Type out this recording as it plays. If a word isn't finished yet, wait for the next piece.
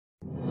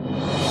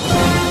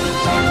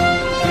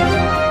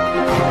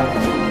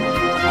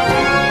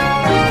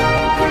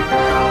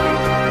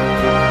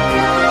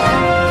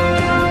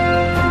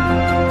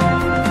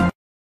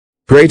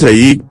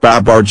Prateik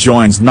Babbar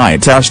joins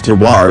Nitesh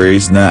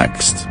Tiwari's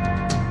next.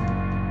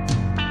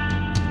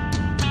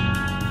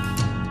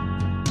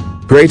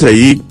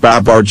 Prateik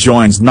Babbar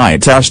joins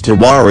Nitesh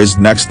Tiwari's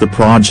next. The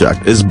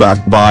project is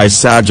backed by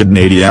Sajid,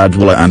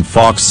 Nadiadwala and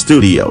Fox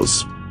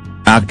Studios.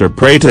 Actor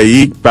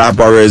Prateik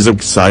Babbar is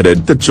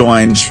excited to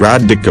join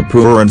Prateik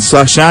Kapoor and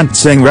Sushant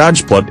Singh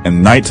Rajput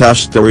in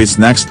Nitesh Tiwari's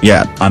next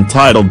yet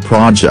untitled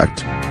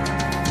project.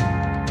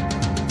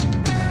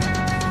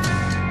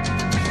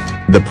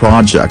 The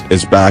project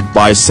is backed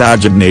by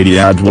Sajid,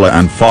 Nadiadwala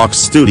and Fox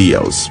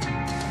Studios.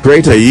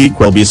 Prateik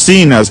will be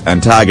seen as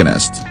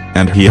antagonist,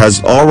 and he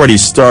has already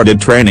started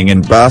training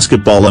in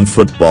basketball and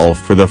football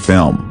for the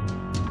film.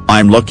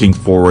 "I'm looking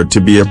forward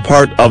to be a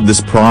part of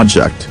this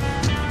project.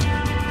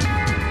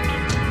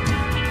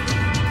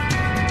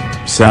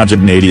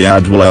 Sajid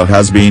Nadiadwala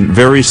has been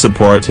very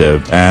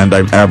supportive and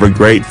I'm ever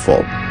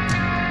grateful.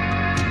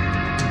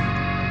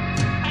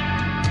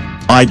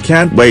 I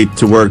can't wait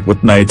to work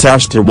with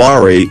Nitesh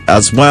Tiwari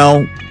as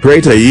well,"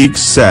 Prateik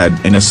said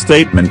in a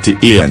statement to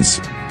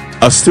Ian's.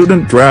 A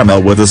student drama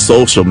with a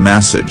social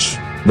message,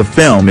 the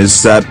film is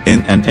set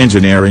in an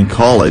engineering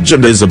college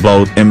and is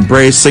about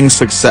embracing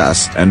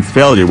success and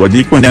failure with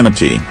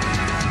equanimity.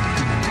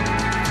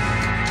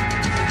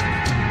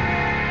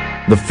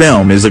 The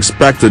film is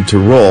expected to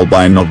roll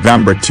by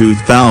November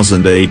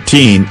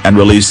 2018 and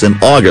release in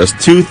August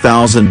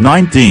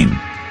 2019.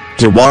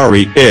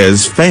 Tiwari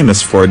is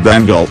famous for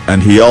Dangal,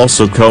 and he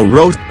also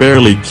co-wrote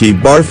Barely Ki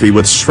Barfi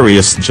with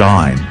Shreyas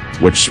Jain,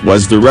 which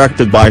was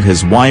directed by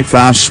his wife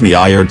Ashmi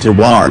Iyer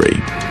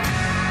Tiwari.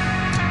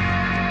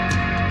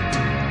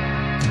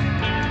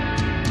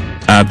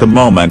 At the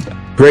moment,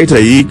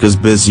 Prateik is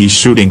busy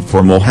shooting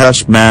for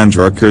Mahesh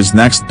Manjrekar's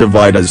next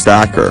Divide as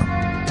Dakar.